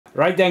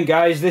Right then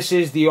guys, this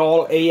is the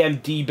All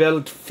AMD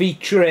build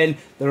featuring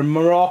the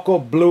Morocco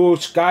Blue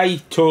Sky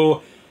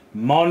 2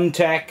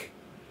 Montech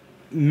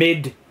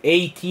Mid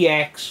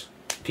ATX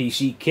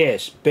PC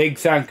case. Big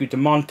thank you to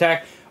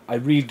Montech, I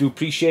really do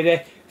appreciate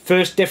it.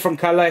 First different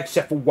colour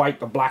except for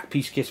white or black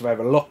PC case I've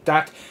ever looked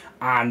at.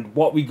 And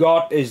what we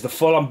got is the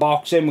full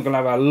unboxing. We're going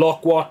to have a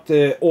look what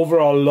the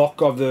overall look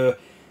of the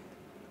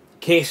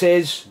case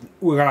is.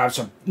 We're going to have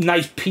some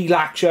nice peel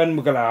action.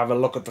 We're going to have a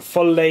look at the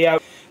full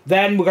layout.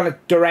 Then we're going to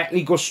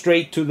directly go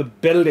straight to the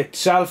build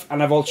itself,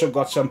 and I've also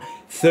got some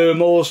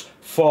thermals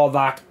for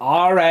that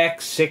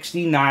RX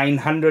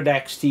 6900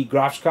 XT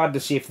graphics card to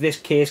see if this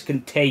case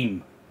can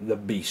tame the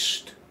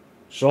beast.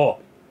 So,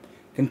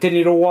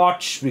 continue to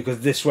watch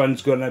because this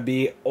one's going to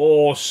be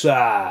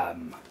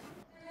awesome.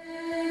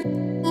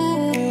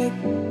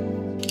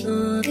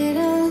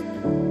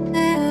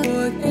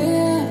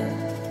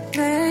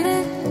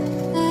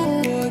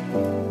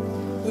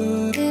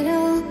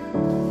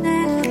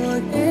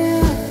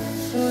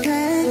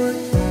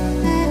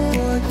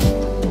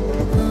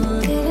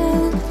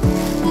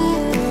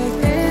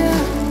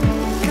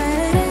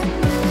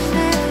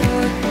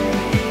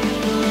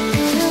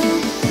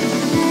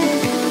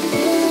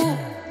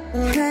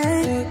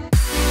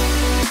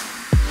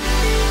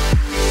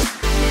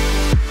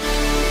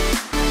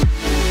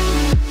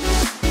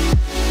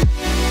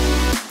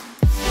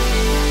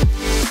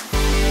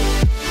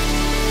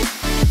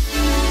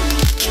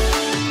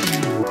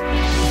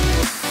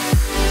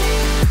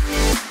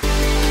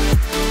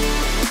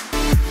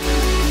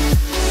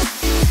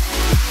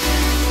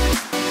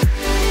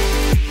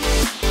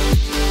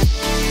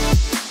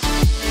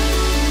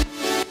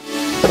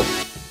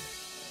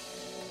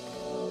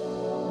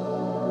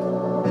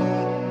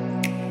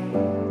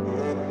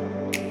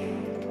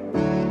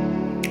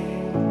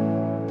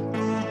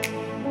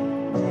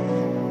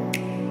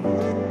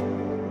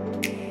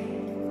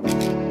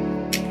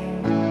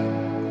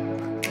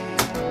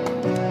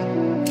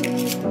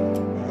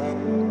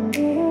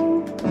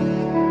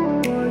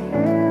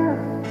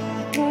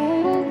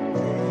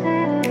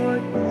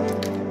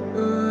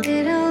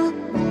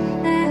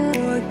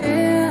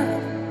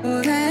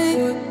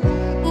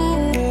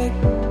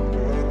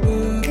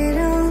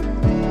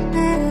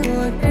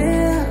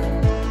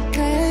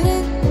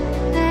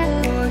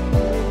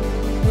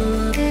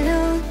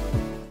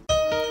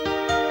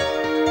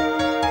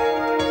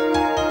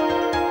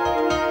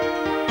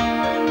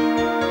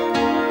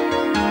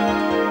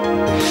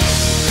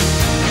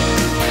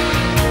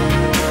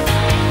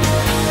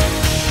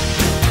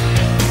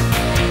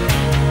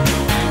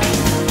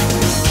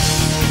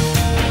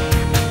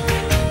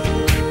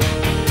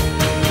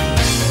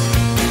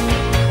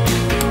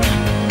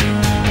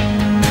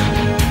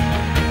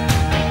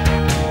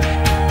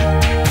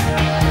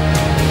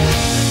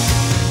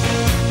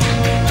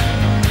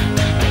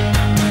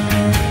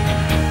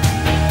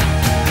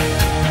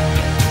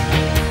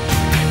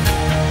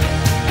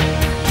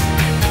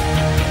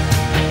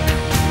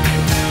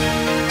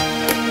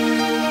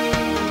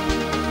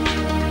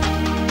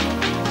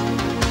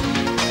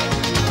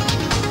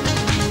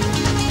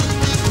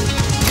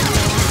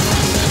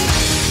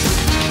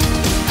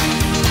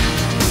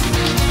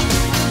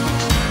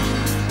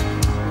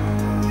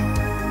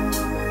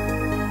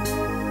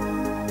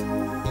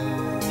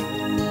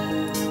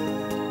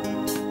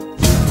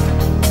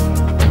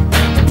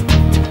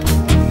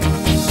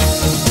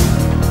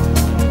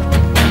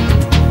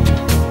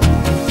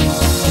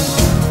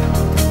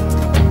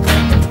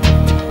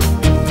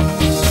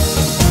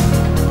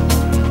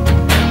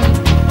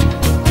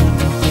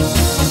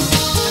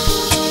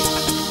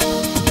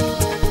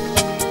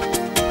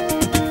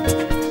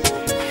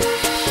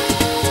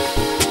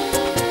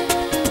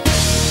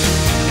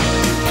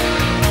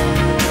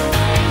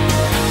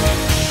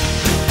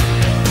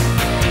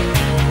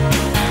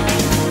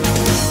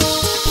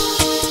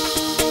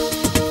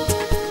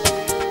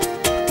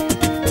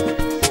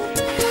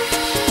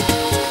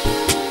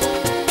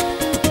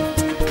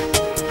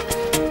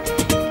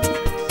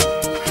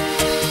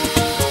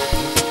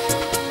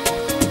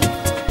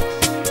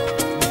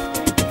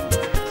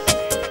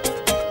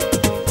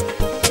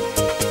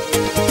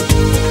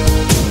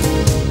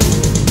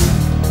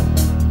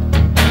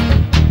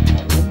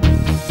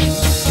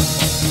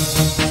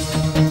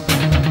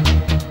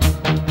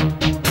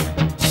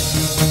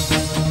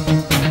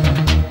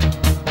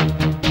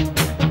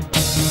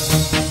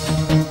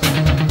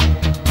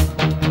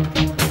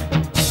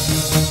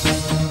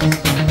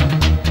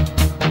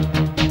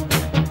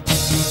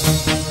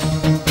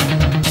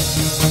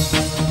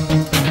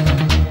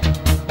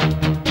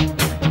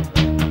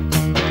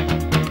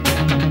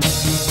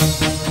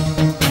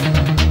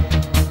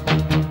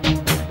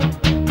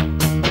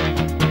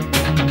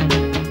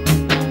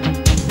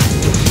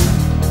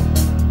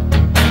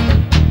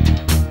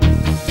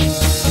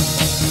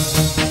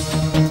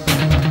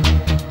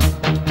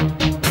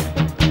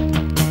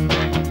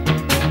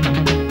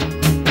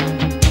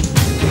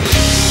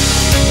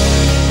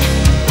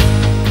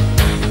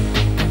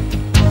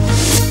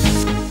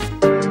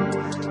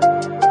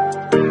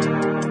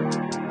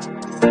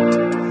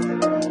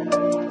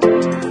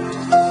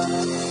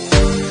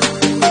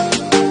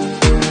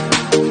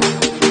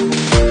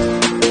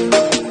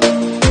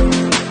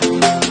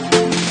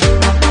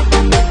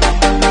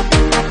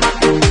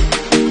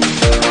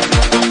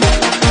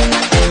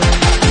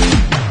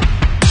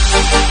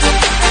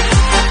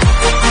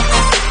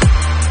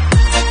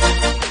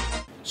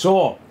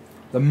 So,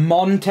 the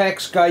Montech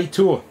Sky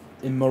 2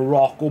 in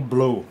Morocco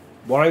blue.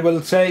 What I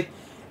will say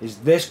is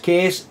this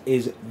case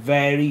is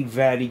very,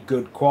 very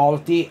good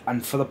quality,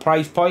 and for the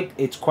price point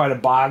it's quite a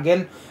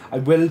bargain. I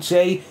will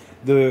say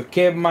the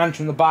cable management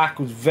in the back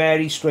was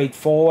very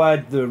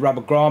straightforward. The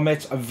rubber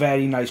grommets are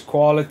very nice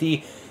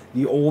quality.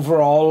 The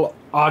overall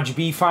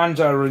RGB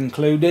fans are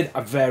included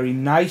are very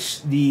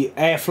nice. The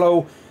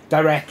airflow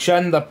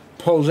direction that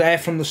pulls air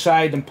from the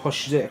side and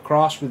pushes it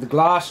across with the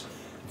glass,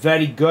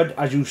 very good,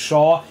 as you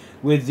saw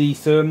with the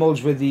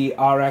thermals with the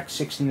RX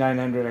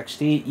 6900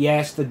 XT.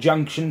 Yes, the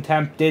junction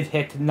temp did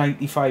hit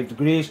 95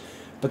 degrees,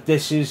 but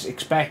this is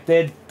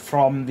expected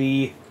from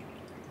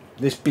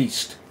this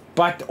beast.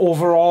 But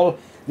overall,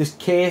 this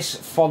case,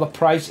 for the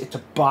price, it's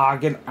a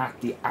bargain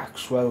at the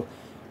actual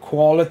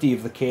quality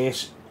of the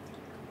case.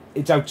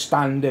 It's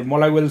outstanding.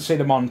 What I will say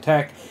to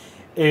Montech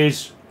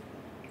is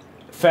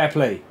fair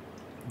play,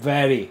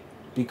 very,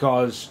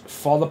 because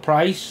for the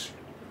price,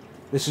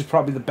 this is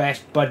probably the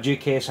best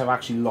budget case I've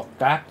actually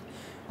looked at.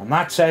 And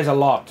that says a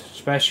lot,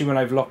 especially when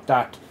I've looked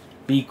at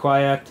Be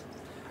Quiet,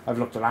 I've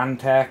looked at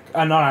Antec,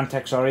 not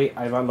Antec, sorry,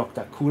 I've looked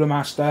at Cooler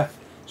Master.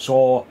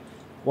 So,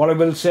 what I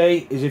will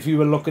say is if you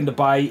were looking to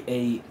buy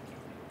a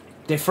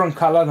different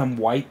colour than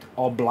white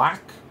or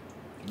black,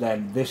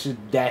 then this is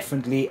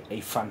definitely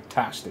a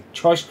fantastic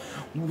choice.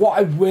 What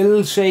I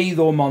will say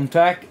though,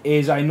 Montech,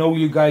 is I know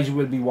you guys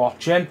will be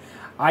watching,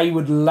 I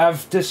would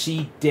love to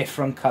see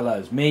different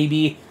colours.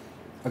 Maybe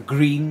a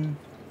green,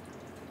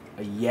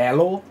 a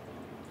yellow,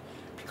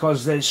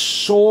 because there's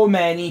so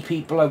many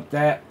people out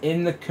there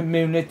in the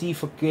community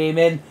for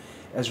gaming,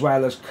 as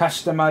well as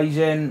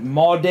customizing,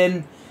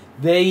 modding.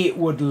 They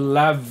would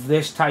love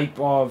this type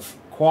of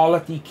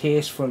quality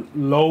case for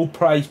low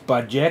price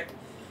budget,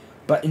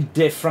 but in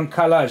different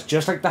colours.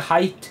 Just like the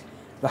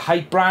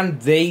Height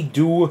brand, they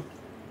do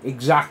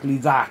exactly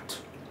that.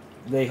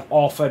 They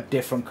offer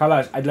different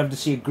colours. I'd love to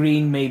see a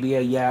green, maybe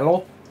a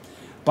yellow,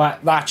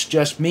 but that's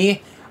just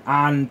me.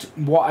 And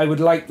what I would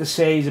like to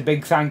say is a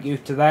big thank you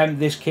to them.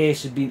 This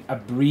case has been a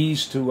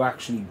breeze to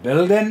actually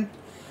build in.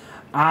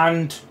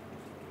 And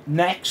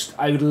next,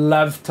 I would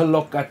love to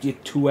look at your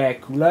two air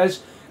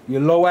coolers, your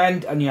low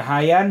end and your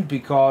high end,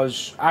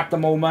 because at the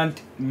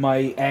moment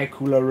my air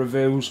cooler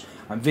reviews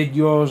and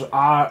videos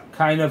are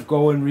kind of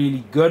going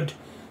really good.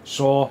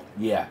 So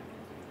yeah,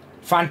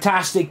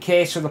 fantastic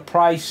case for the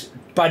price,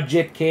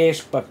 budget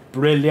case, but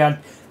brilliant.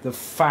 The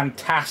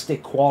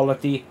fantastic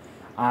quality.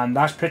 And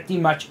that's pretty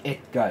much it,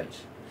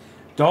 guys.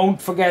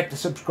 Don't forget to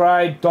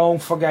subscribe,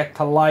 don't forget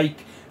to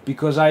like,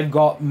 because I've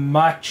got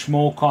much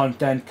more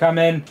content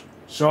coming.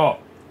 So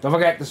don't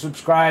forget to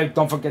subscribe,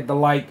 don't forget to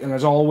like, and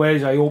as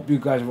always, I hope you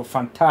guys have a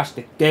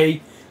fantastic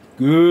day.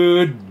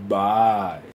 Goodbye.